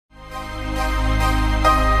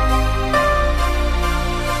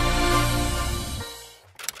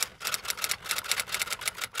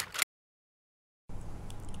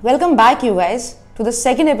Welcome back, you guys, to the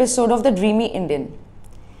second episode of the Dreamy Indian.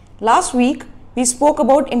 Last week, we spoke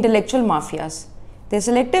about intellectual mafias, their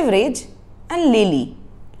selective rage, and Lely,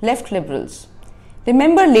 left liberals.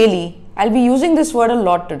 Remember Lely, I'll be using this word a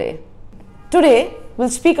lot today. Today, we'll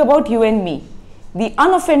speak about you and me, the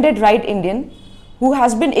unoffended right Indian who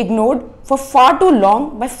has been ignored for far too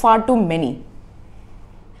long by far too many.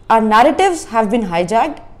 Our narratives have been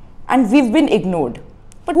hijacked and we've been ignored.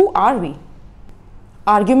 But who are we?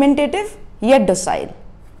 Argumentative yet docile,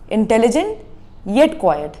 intelligent yet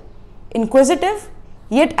quiet, inquisitive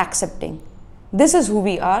yet accepting. This is who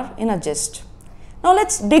we are in a gist. Now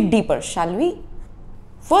let's dig deeper, shall we?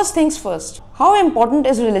 First things first, how important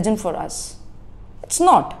is religion for us? It's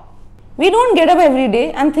not. We don't get up every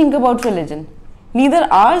day and think about religion, neither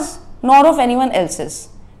ours nor of anyone else's.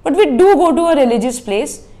 But we do go to a religious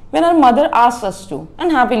place when our mother asks us to,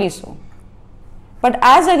 and happily so. But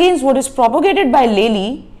as against what is propagated by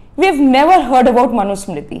Lely, we have never heard about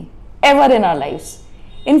Manusmriti, ever in our lives.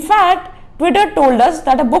 In fact, Twitter told us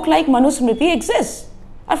that a book like Manusmriti exists.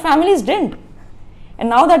 Our families didn't. And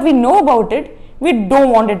now that we know about it, we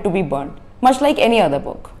don't want it to be burnt, much like any other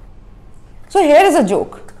book. So here is a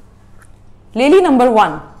joke. Lely number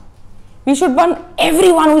 1. We should burn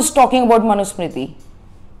everyone who is talking about Manusmriti.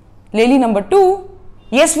 Lely number 2.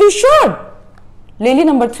 Yes, we should. Lely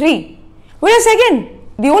number 3. Wait a second,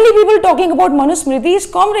 the only people talking about Manusmriti is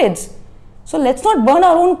comrades. So let's not burn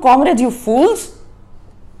our own comrades, you fools.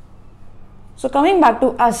 So coming back to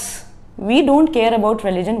us, we don't care about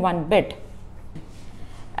religion one bit.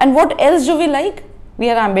 And what else do we like? We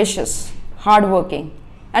are ambitious, hardworking,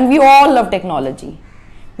 and we all love technology.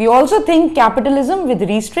 We also think capitalism with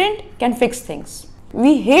restraint can fix things.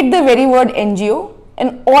 We hate the very word NGO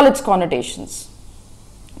and all its connotations.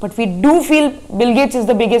 But we do feel Bill Gates is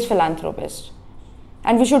the biggest philanthropist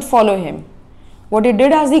and we should follow him. What he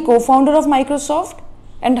did as the co-founder of Microsoft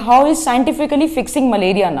and how he's scientifically fixing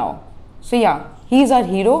malaria now. So yeah, he is our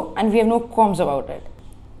hero and we have no qualms about it.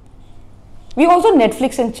 We also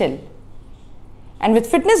Netflix and chill. And with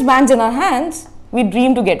fitness bands in our hands, we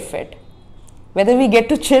dream to get fit. Whether we get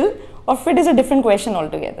to chill or fit is a different question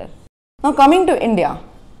altogether. Now coming to India,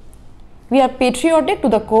 we are patriotic to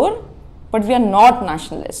the core, but we are not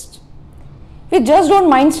nationalists. We just don't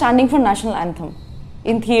mind standing for national anthem,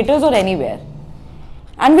 in theatres or anywhere.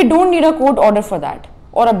 And we don't need a court order for that,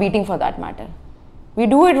 or a beating for that matter. We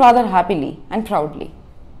do it rather happily and proudly.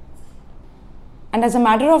 And as a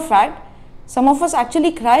matter of fact, some of us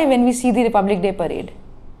actually cry when we see the Republic Day parade.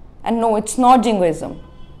 And no, it's not jingoism.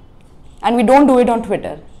 And we don't do it on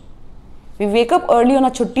Twitter. We wake up early on a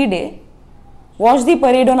chutti day, watch the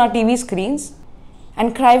parade on our TV screens,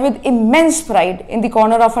 and cry with immense pride in the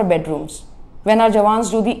corner of our bedrooms when our Jawans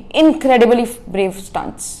do the incredibly brave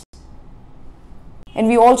stunts. And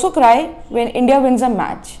we also cry when India wins a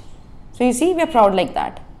match. So you see, we are proud like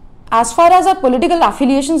that. As far as our political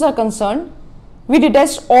affiliations are concerned, we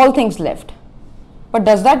detest all things left. But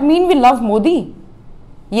does that mean we love Modi?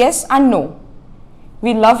 Yes and no.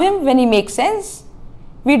 We love him when he makes sense.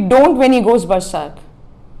 We don't when he goes berserk.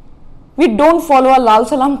 We don't follow a Lal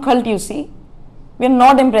Salam cult, you see. We are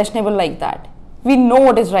not impressionable like that. We know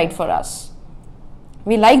what is right for us.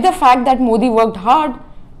 We like the fact that Modi worked hard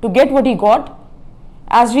to get what he got,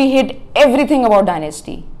 as we hate everything about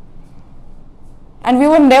dynasty. And we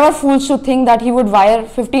were never fools to think that he would wire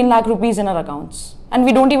 15 lakh rupees in our accounts. And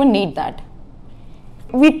we don't even need that.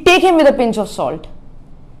 We take him with a pinch of salt.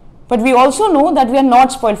 But we also know that we are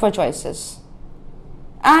not spoiled for choices.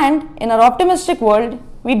 And in our optimistic world,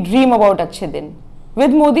 we dream about Achhe Din,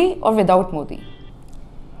 with Modi or without Modi.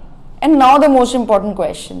 And now the most important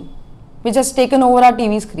question, which has taken over our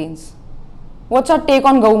TV screens. What's our take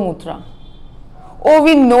on Gau Mutra? Oh,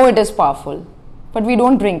 we know it is powerful, but we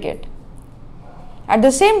don't drink it. At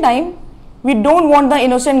the same time, we don't want the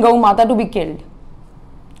innocent Gau Mata to be killed.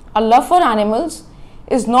 Our love for animals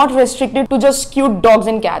is not restricted to just cute dogs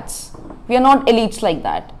and cats. We are not elites like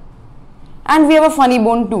that. And we have a funny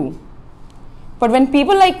bone too. But when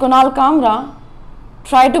people like Kunal Kamra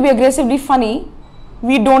try to be aggressively funny,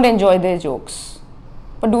 we don't enjoy their jokes.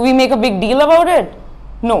 But do we make a big deal about it?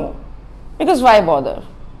 No. Because why bother?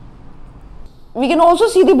 We can also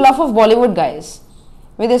see the bluff of Bollywood guys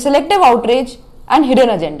with their selective outrage and hidden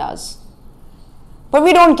agendas. But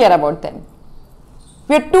we don't care about them.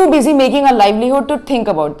 We are too busy making a livelihood to think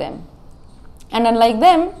about them. And unlike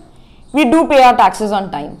them, we do pay our taxes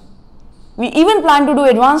on time. We even plan to do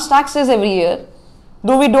advanced taxes every year,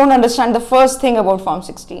 though we don't understand the first thing about Form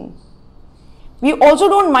 16. We also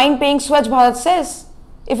don't mind paying Swachh Bharat cess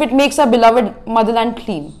if it makes our beloved motherland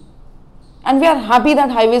clean. And we are happy that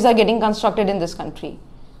highways are getting constructed in this country.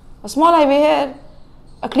 A small highway here,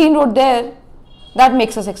 a clean road there, that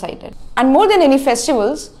makes us excited. And more than any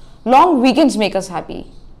festivals, long weekends make us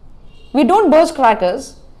happy. We don't burst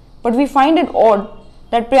crackers, but we find it odd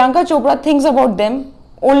that Priyanka Chopra thinks about them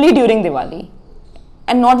only during Diwali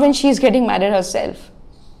and not when she is getting married herself.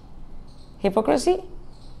 Hypocrisy?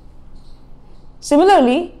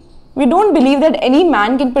 Similarly, we don't believe that any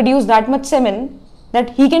man can produce that much semen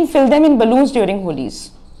that he can fill them in balloons during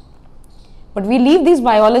Holi's. But we leave these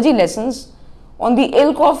biology lessons on the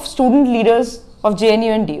ilk of student leaders of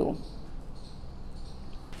JNU and DU.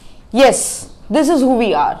 Yes, this is who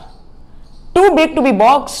we are. Too big to be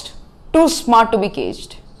boxed, too smart to be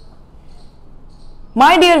caged.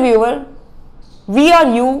 My dear viewer, we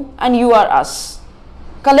are you and you are us.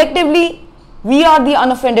 Collectively, we are the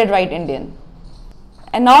unoffended right Indian.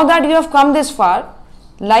 And now that you have come this far,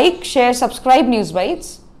 like, share, subscribe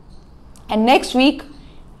NewsBytes. And next week,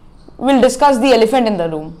 we'll discuss the elephant in the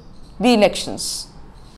room, the elections.